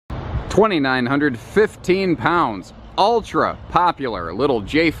2,915 pounds. Ultra popular little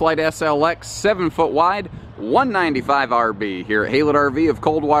J-Flight SLX, 7 foot wide, 195 RB here at Haylett RV of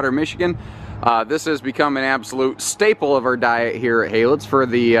Coldwater, Michigan. This has become an absolute staple of our diet here at Haylett's for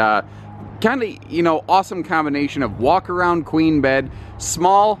the kind of, you know, awesome combination of walk-around queen bed,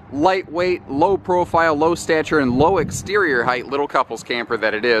 small, lightweight, low profile, low stature, and low exterior height little couples camper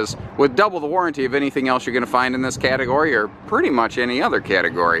that it is, with double the warranty of anything else you're going to find in this category or pretty much any other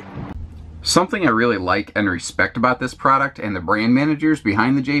category. Something I really like and respect about this product and the brand managers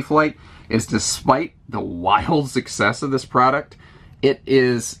behind the J-Flight is, despite the wild success of this product, it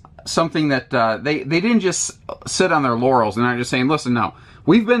is something that they didn't just sit on their laurels and are just saying, listen, no,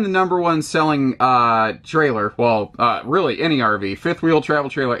 we've been the #1 selling trailer, well, really any RV, fifth wheel travel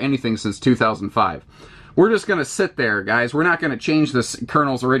trailer, anything since 2005. We're just going to sit there, guys. We're not going to change this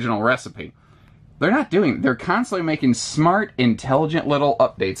Colonel's original recipe. They're not doing it. They're constantly making smart, intelligent little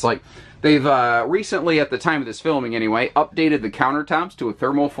updates. Like, they've recently, at the time of this filming anyway, updated the countertops to a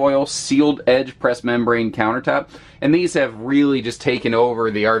thermofoil sealed edge press membrane countertop. And these have really just taken over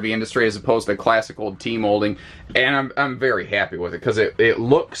the RV industry as opposed to classic old T-molding. And I'm very happy with it because it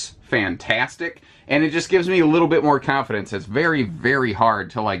looks fantastic. And it just gives me a little bit more confidence. It's very, very hard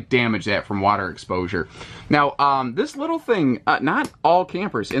to, like, damage that from water exposure. Now, this little thing, not all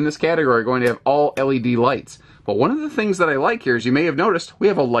campers in this category are going to have all LED lights. But one of the things that I like here is, you may have noticed, we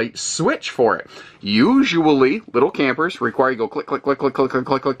have a light switch for it. Usually, little campers require you to go click, click, click, click, click, click,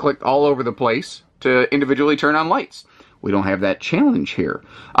 click, click, click all over the place to individually turn on lights. We don't have that challenge here.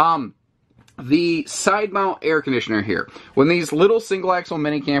 The side mount air conditioner here. When these little single axle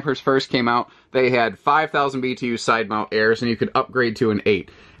mini campers first came out, they had 5,000 BTU side mount airs, and you could upgrade to an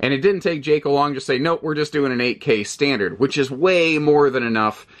 8. And it didn't take Jayco long to say, nope, we're just doing an 8K standard, which is way more than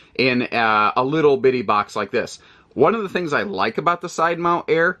enough in a little bitty box like this. One of the things I like about the side mount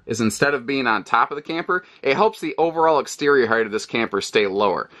air is, instead of being on top of the camper, it helps the overall exterior height of this camper stay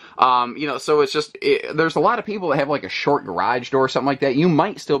lower. You know, so it's just, there's a lot of people that have like a short garage door or something like that. You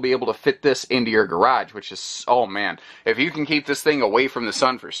might still be able to fit this into your garage, which is, oh man, if you can keep this thing away from the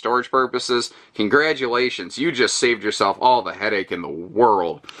sun for storage purposes, congratulations, you just saved yourself all the headache in the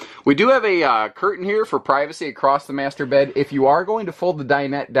world. We do have a curtain here for privacy across the master bed. If you are going to fold the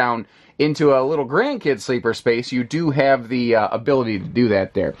dinette down into a little grandkid sleeper space, you do have the ability to do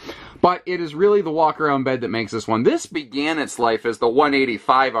that there. But it is really the walk-around bed that makes this one. This began its life as the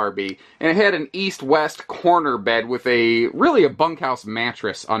 185 RB, and it had an east-west corner bed with really a bunkhouse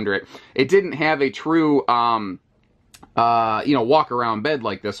mattress under it. It didn't have a true, you know, walk-around bed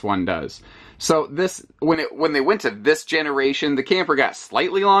like this one does. So this, when they went to this generation, the camper got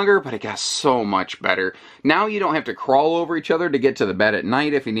slightly longer, but it got so much better. Now you don't have to crawl over each other to get to the bed at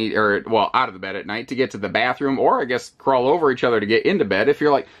night if you need, or, well, out of the bed at night to get to the bathroom, or I guess crawl over each other to get into bed. If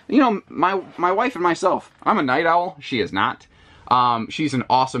you're like, you know, my wife and myself, I'm a night owl, she is not. She's an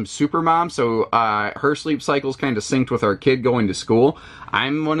awesome super mom, so her sleep cycle's kind of synced with our kid going to school.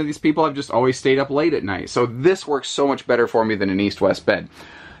 I'm one of these people, I've just always stayed up late at night, so this works so much better for me than an east-west bed.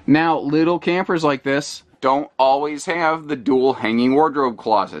 Now, little campers like this don't always have the dual hanging wardrobe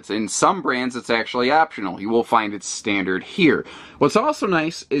closets. In some brands, it's actually optional. You will find it's standard here. What's also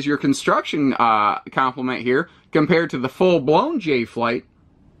nice is your construction complement here, compared to the full-blown J-Flight,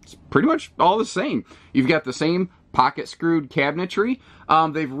 it's pretty much all the same. You've got the same pocket-screwed cabinetry.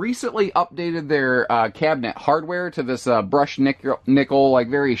 They've recently updated their cabinet hardware to this brushed nickel, like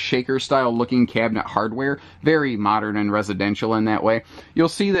very shaker-style looking cabinet hardware. Very modern and residential in that way. You'll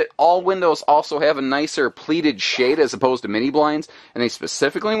see that all windows also have a nicer pleated shade as opposed to mini blinds, and they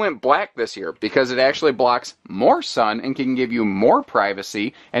specifically went black this year because it actually blocks more sun and can give you more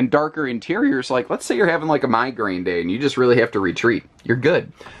privacy and darker interiors. Like, let's say you're having like a migraine day and you just really have to retreat. You're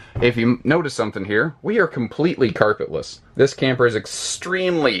good. If you notice something here, we are completely carpetless. This camper is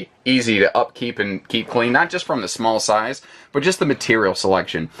extremely easy to upkeep and keep clean, not just from the small size, but just the material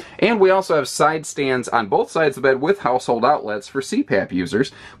selection. And we also have side stands on both sides of the bed with household outlets for CPAP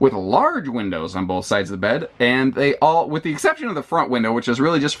users, with large windows on both sides of the bed, and they all, with the exception of the front window, which is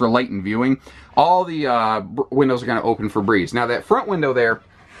really just for light and viewing, all the windows are going to open for breeze. Now that front window there,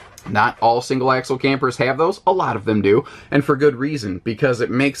 not all single axle campers have those, a lot of them do, and for good reason, because it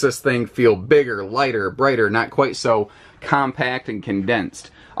makes this thing feel bigger, lighter, brighter, not quite so compact and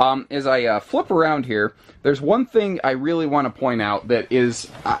condensed. As I flip around here, there's one thing I really want to point out that is,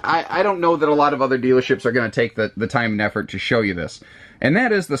 I don't know that a lot of other dealerships are going to take the time and effort to show you this, and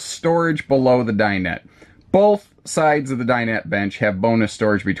that is the storage below the dinette. Both sides of the dinette bench have bonus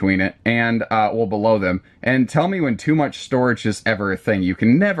storage between it and, well, below them. And tell me when too much storage is ever a thing. You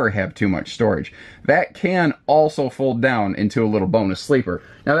can never have too much storage. That can also fold down into a little bonus sleeper.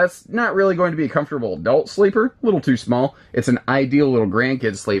 Now, that's not really going to be a comfortable adult sleeper, a little too small. It's an ideal little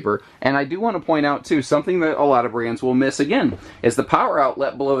grandkid sleeper. And I do want to point out, too, something that a lot of brands will miss again, is the power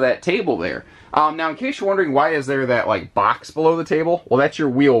outlet below that table there. Now, in case you're wondering why is there that, like, box below the table, well, that's your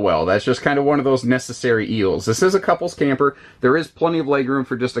wheel well. That's just kind of one of those necessary eels. This is a couples camper. There is plenty of legroom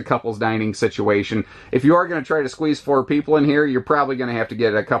for just a couples dining situation. If you are going to try to squeeze 4 people in here, you're probably going to have to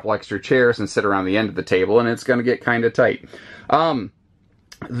get a couple extra chairs and sit around the end of the table, and it's going to get kind of tight.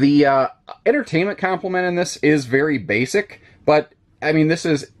 The entertainment complement in this is very basic, but I mean, this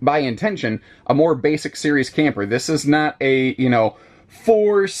is, by intention, a more basic series camper. This is not a, you know,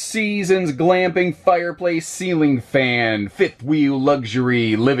 4 seasons glamping fireplace ceiling fan, 5th wheel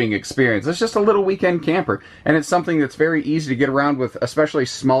luxury living experience. It's just a little weekend camper, and it's something that's very easy to get around with, especially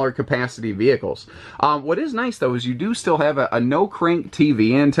smaller capacity vehicles. What is nice, though, is you do still have a no-crank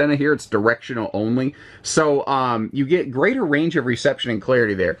TV antenna here. It's directional only, so you get greater range of reception and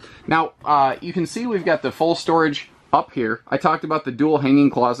clarity there. Now, you can see we've got the full storage up here. I talked about the dual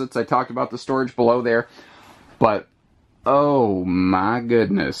hanging closets. I talked about the storage below there, but oh my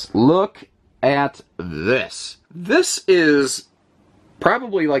goodness, look at this. This is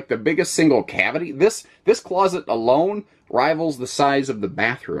probably like the biggest single cavity. This closet alone rivals the size of the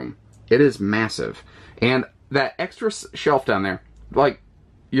bathroom. It is massive. And that extra shelf down there, like,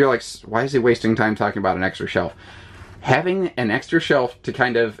 you're like, why is he wasting time talking about an extra shelf? Having an extra shelf to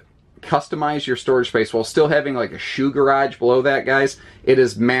kind of customize your storage space while still having like a shoe garage below that, guys, it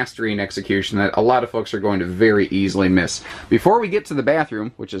is mastery and execution that a lot of folks are going to very easily miss. Before we get to the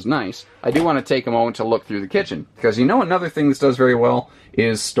bathroom, which is nice, I do want to take a moment to look through the kitchen, because you know another thing this does very well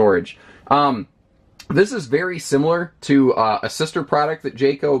is storage. This is very similar to a sister product that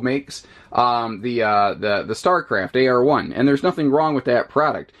Jayco makes, the StarCraft AR1, and there's nothing wrong with that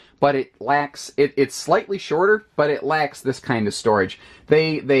product, but it lacks, it's slightly shorter, but it lacks this kind of storage.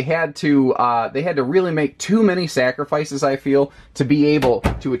 They had to really make too many sacrifices, I feel, to be able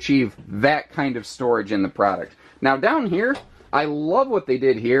to achieve that kind of storage in the product. Now down here, I love what they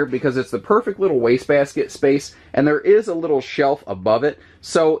did here because it's the perfect little wastebasket space, and there is a little shelf above it.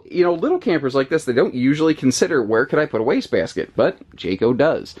 So, you know, little campers like this, they don't usually consider, where could I put a wastebasket? But Jayco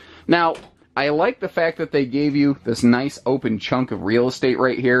does. Now, I like the fact that they gave you this nice open chunk of real estate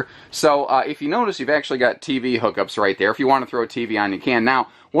right here. So, if you notice, you've actually got TV hookups right there. If you want to throw a TV on, you can. Now,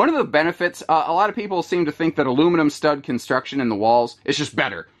 one of the benefits, a lot of people seem to think that aluminum stud construction in the walls is just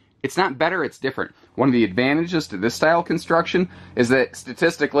better. It's not better, it's different. One of the advantages to this style construction is that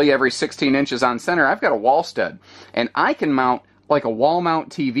statistically every 16 inches on center, I've got a wall stud. And I can mount like a wall mount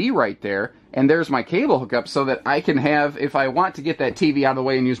TV right there, and there's my cable hookup so that I can have, if I want to get that TV out of the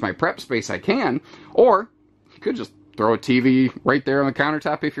way and use my prep space, I can. Or you could just throw a TV right there on the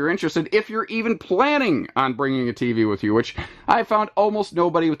countertop if you're interested, if you're even planning on bringing a TV with you, which I found almost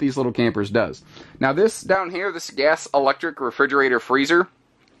nobody with these little campers does. Now this down here, this gas electric refrigerator freezer,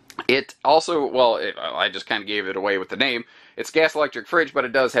 it also, well, I just kind of gave it away with the name. It's gas electric fridge, but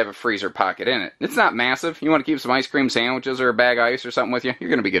it does have a freezer pocket in it. It's not massive. You want to keep some ice cream sandwiches or a bag of ice or something with you, you're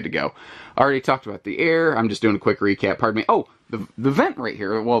going to be good to go. I already talked about the air. I'm just doing a quick recap, pardon me. Oh, the vent right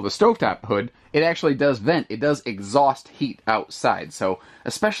here, well, the stovetop hood, it actually does vent. It does exhaust heat outside. So,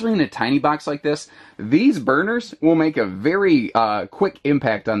 especially in a tiny box like this, these burners will make a very quick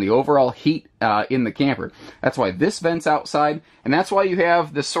impact on the overall heat in the camper. That's why this vent's outside, and that's why you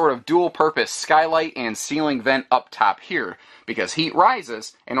have this sort of dual-purpose skylight and ceiling vent up top here. Because heat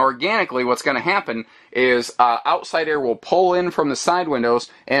rises, and organically what's going to happen is outside air will pull in from the side windows,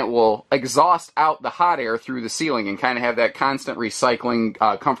 and it will exhaust out the hot air through the ceiling and kind of have that constant recycling,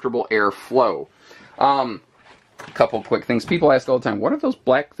 comfortable air flow. A couple quick things. People ask all the time, what are those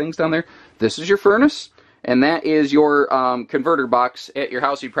black things down there? This is your furnace, and that is your converter box. At your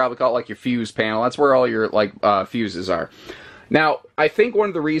house, you'd probably call it like your fuse panel. That's where all your fuses are. Now, I think one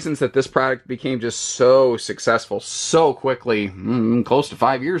of the reasons that this product became just so successful so quickly, close to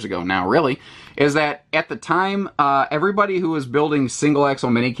 5 years ago now, really, is that at the time, everybody who was building single-axle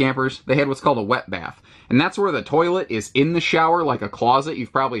mini campers, they had what's called a wet bath. And that's where the toilet is in the shower, like a closet.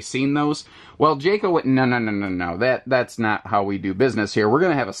 You've probably seen those. Well, Jayco went, no. That's not how we do business here. We're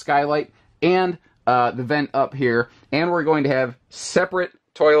going to have a skylight and the vent up here, and we're going to have separate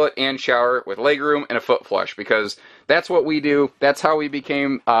toilet and shower with legroom and a foot flush, because that's what we do. That's how we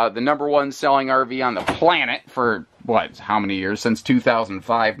became the #1 selling RV on the planet for, what, how many years? Since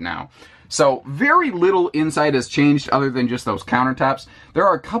 2005 now. So very little inside has changed other than just those countertops. There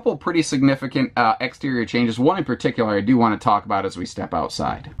are a couple pretty significant exterior changes. One in particular I do want to talk about as we step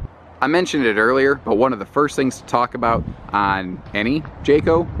outside. I mentioned it earlier, but one of the first things to talk about on any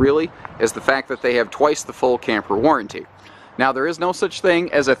Jayco, really, is the fact that they have twice the full camper warranty. Now, there is no such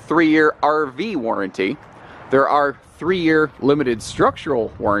thing as a 3-year RV warranty. There are 3-year limited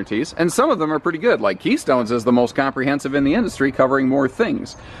structural warranties, and some of them are pretty good. Like Keystone's is the most comprehensive in the industry, covering more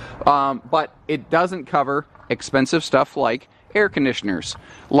things. But it doesn't cover expensive stuff like air conditioners,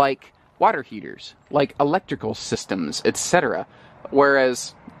 like water heaters, like electrical systems, etc.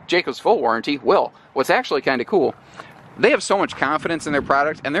 Whereas Jayco's full warranty will. What's actually kind of cool, they have so much confidence in their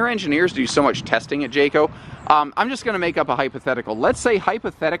product, and their engineers do so much testing at Jayco. I'm just going to make up a hypothetical. Let's say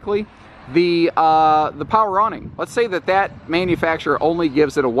hypothetically the power awning. Let's say that manufacturer only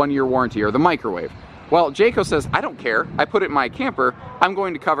gives it a 1-year warranty, or the microwave. Well, Jayco says, I don't care. I put it in my camper. I'm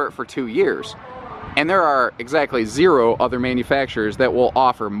going to cover it for 2 years. And there are exactly 0 other manufacturers that will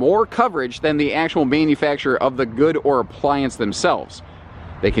offer more coverage than the actual manufacturer of the good or appliance themselves.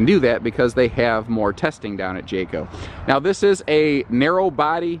 They can do that because they have more testing down at Jayco. Now, this is a narrow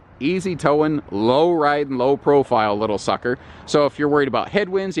body, easy towing, low ride and low profile little sucker. So if you're worried about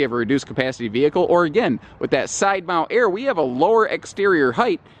headwinds, you have a reduced capacity vehicle, or again, with that side mount air, we have a lower exterior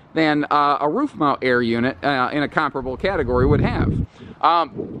height than a roof mount air unit in a comparable category would have.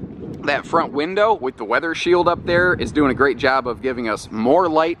 That front window with the weather shield up there is doing a great job of giving us more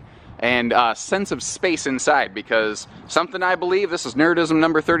light and sense of space inside, because something I believe, this is nerdism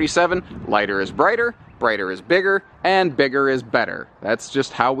number 37, lighter is brighter, brighter is bigger, and bigger is better. That's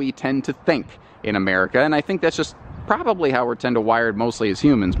just how we tend to think in America, and I think that's just probably how we're tend to wired mostly as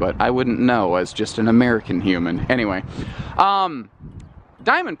humans, but I wouldn't know as just an American human. Anyway,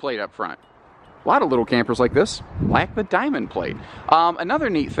 diamond plate up front. A lot of little campers like this lack the diamond plate.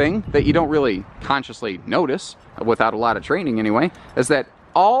 Another neat thing that you don't really consciously notice, without a lot of training anyway, is that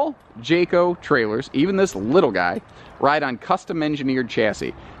all Jayco trailers, even this little guy, ride on custom engineered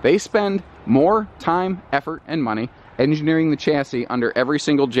chassis. They spend more time, effort, and money engineering the chassis under every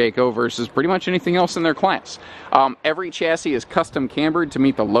single Jayco versus pretty much anything else in their class. Every chassis is custom cambered to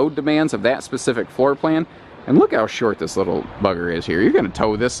meet the load demands of that specific floor plan. And look how short this little bugger is here. You're going to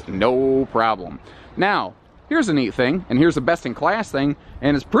tow this no problem. Now, here's a neat thing, and here's the best in class thing,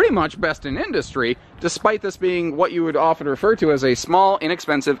 and it's pretty much best in industry, despite this being what you would often refer to as a small,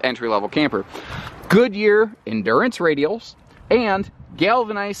 inexpensive, entry-level camper. Goodyear endurance radials and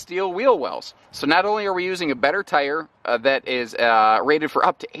galvanized steel wheel wells. So not only are we using a better tire that is rated for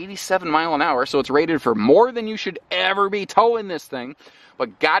up to 87 miles an hour, so it's rated for more than you should ever be towing this thing,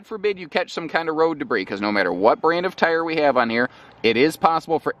 but God forbid you catch some kind of road debris, because no matter what brand of tire we have on here, it is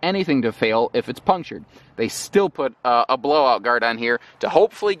possible for anything to fail if it's punctured. They still put a blowout guard on here to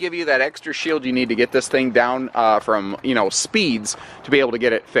hopefully give you that extra shield you need to get this thing down from, speeds to be able to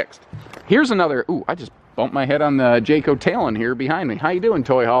get it fixed. Here's another, ooh, I just bumped my head on the Jayco tail in here behind me. How you doing,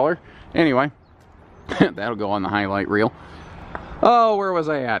 toy hauler? Anyway, that'll go on the highlight reel. Oh, where was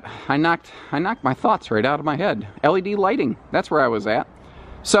I at? I knocked my thoughts right out of my head. LED lighting, that's where I was at.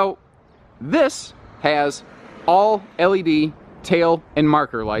 So, this has all LED tail and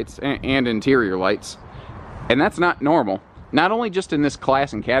marker lights and interior lights, and that's not normal. Not only just in this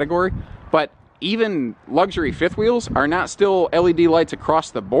class and category, but even luxury fifth wheels are not still LED lights across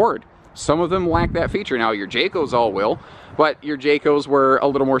the board. Some of them lack that feature. Now, your Jaycos all will, but your Jaycos were a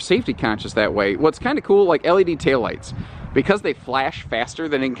little more safety conscious that way. What's kind of cool, like LED taillights, because they flash faster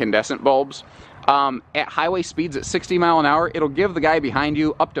than incandescent bulbs, at highway speeds at 60 miles an hour, it'll give the guy behind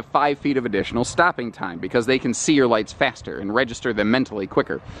you up to 5 feet of additional stopping time, because they can see your lights faster and register them mentally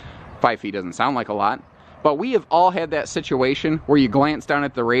quicker. 5 feet doesn't sound like a lot, but we have all had that situation where you glance down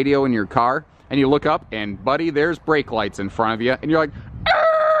at the radio in your car and you look up and, buddy, there's brake lights in front of you, and you're like,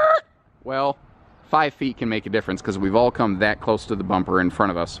 Arr! Well, 5 feet can make a difference, because we've all come that close to the bumper in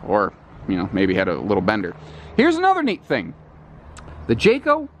front of us, or, maybe had a little bender. Here's another neat thing. The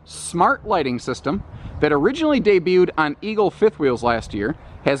Jayco smart lighting system that originally debuted on Eagle fifth wheels last year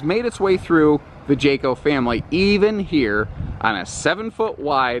has made its way through the Jayco family, even here on a 7-foot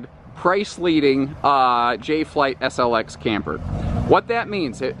wide, price-leading J-Flight SLX camper. What that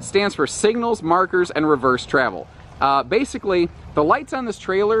means, it stands for signals, markers, and reverse travel. Basically, the lights on this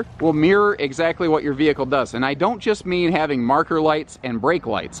trailer will mirror exactly what your vehicle does, and I don't just mean having marker lights and brake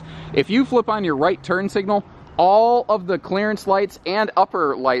lights. If you flip on your right turn signal, all of the clearance lights and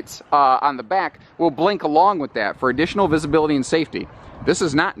upper lights on the back will blink along with that for additional visibility and safety. This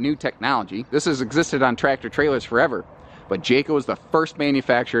is not new technology. This has existed on tractor trailers forever. But Jayco is the first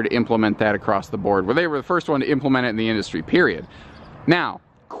manufacturer to implement that across the board. Well, they were the first one to implement it in the industry, period. Now,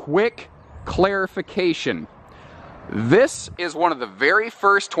 quick clarification. This is one of the very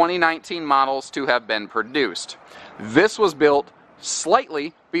first 2019 models to have been produced. This was built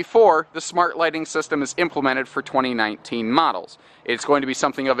slightly before the smart lighting system is implemented for 2019 models. It's going to be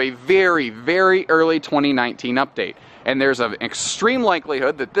something of a very, very early 2019 update. And there's an extreme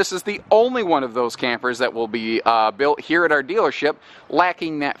likelihood that this is the only one of those campers that will be built here at our dealership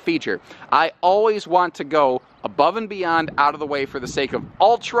lacking that feature. I always want to go above and beyond, out of the way, for the sake of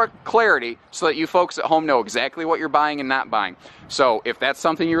ultra clarity, so that you folks at home know exactly what you're buying and not buying. So if that's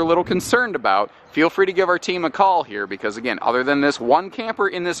something you're a little concerned about, feel free to give our team a call here, because again, other than this one camper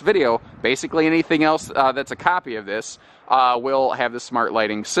in this video, basically anything else that's a copy of this will have the smart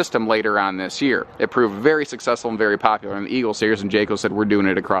lighting system later on this year. It proved very successful and very popular in the Eagle series, and Jayco said we're doing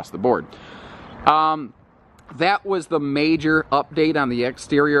it across the board. That was the major update on the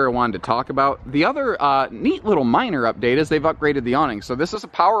exterior I wanted to talk about. The other neat little minor update is they've upgraded the awning. So this is a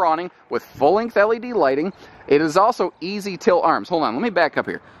power awning with full-length LED lighting. It is also easy tilt arms. Hold on, let me back up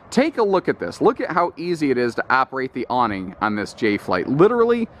here. Take a look at this. Look at how easy it is to operate the awning on this J-Flight.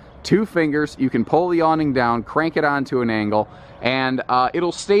 Literally 2 fingers, you can pull the awning down, crank it onto an angle, and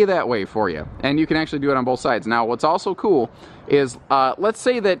it'll stay that way for you. And you can actually do it on both sides. Now, what's also cool is, let's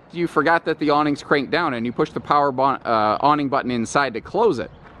say that you forgot that the awning's cranked down and you push the power awning button inside to close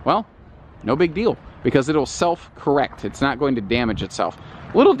it. Well, no big deal, because it'll self-correct. It's not going to damage itself.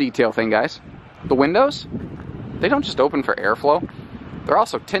 Little detail thing, guys. The windows, they don't just open for airflow. They're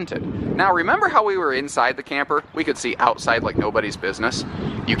also tinted. Now, remember how we were inside the camper? We could see outside like nobody's business.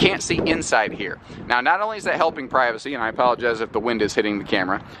 You can't see inside here. Now, not only is that helping privacy, and I apologize if the wind is hitting the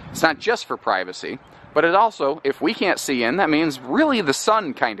camera, it's not just for privacy, but it also, if we can't see in, that means really the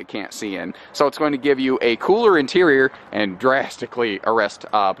sun kind of can't see in. So it's going to give you a cooler interior and drastically arrest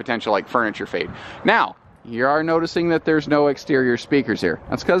potential like furniture fade. Now, you are noticing that there's no exterior speakers here.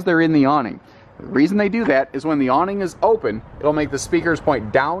 That's because they're in the awning. The reason they do that is when the awning is open, it'll make the speakers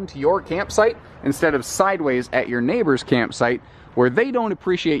point down to your campsite instead of sideways at your neighbor's campsite, where they don't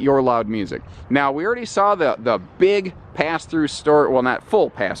appreciate your loud music. Now, we already saw the big pass-through store, well, not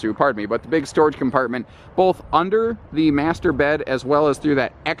full pass-through, pardon me, but the big storage compartment, both under the master bed as well as through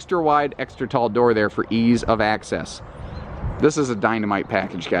that extra wide, extra tall door there for ease of access. This is a dynamite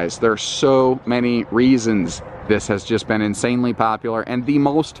package, guys. There are so many reasons this has just been insanely popular, and the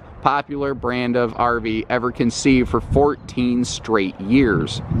most popular brand of RV ever conceived for 14 straight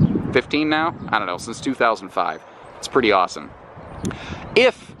years. 15 now? I don't know, since 2005. It's pretty awesome.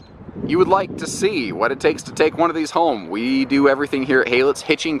 If you would like to see what it takes to take one of these home, we do everything here at Haylitz: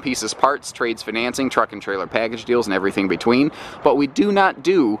 hitching, pieces, parts, trades, financing, truck and trailer package deals, and everything between. But we do not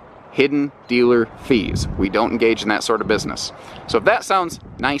do hidden dealer fees. We don't engage in that sort of business. So if that sounds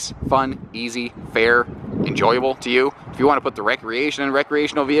nice, fun, easy, fair, enjoyable to you, if you want to put the recreation in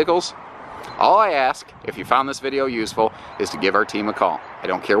recreational vehicles, all I ask, if you found this video useful, is to give our team a call. I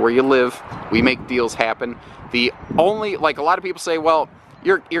don't care where you live. We make deals happen. The only, like a lot of people say, well,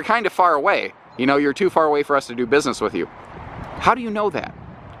 you're kind of far away. You know, you're too far away for us to do business with you. How do you know that?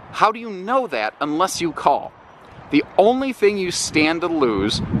 How do you know that unless you call? The only thing you stand to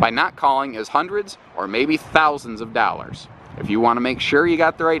lose by not calling is hundreds or maybe thousands of dollars. If you want to make sure you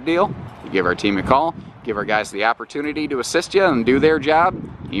got the right deal, you give our team a call, give our guys the opportunity to assist you and do their job.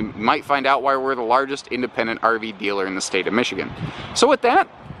 You might find out why we're the largest independent RV dealer in the state of Michigan. So with that,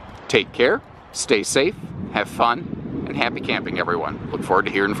 take care, stay safe, have fun, and happy camping, everyone. Look forward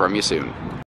to hearing from you soon.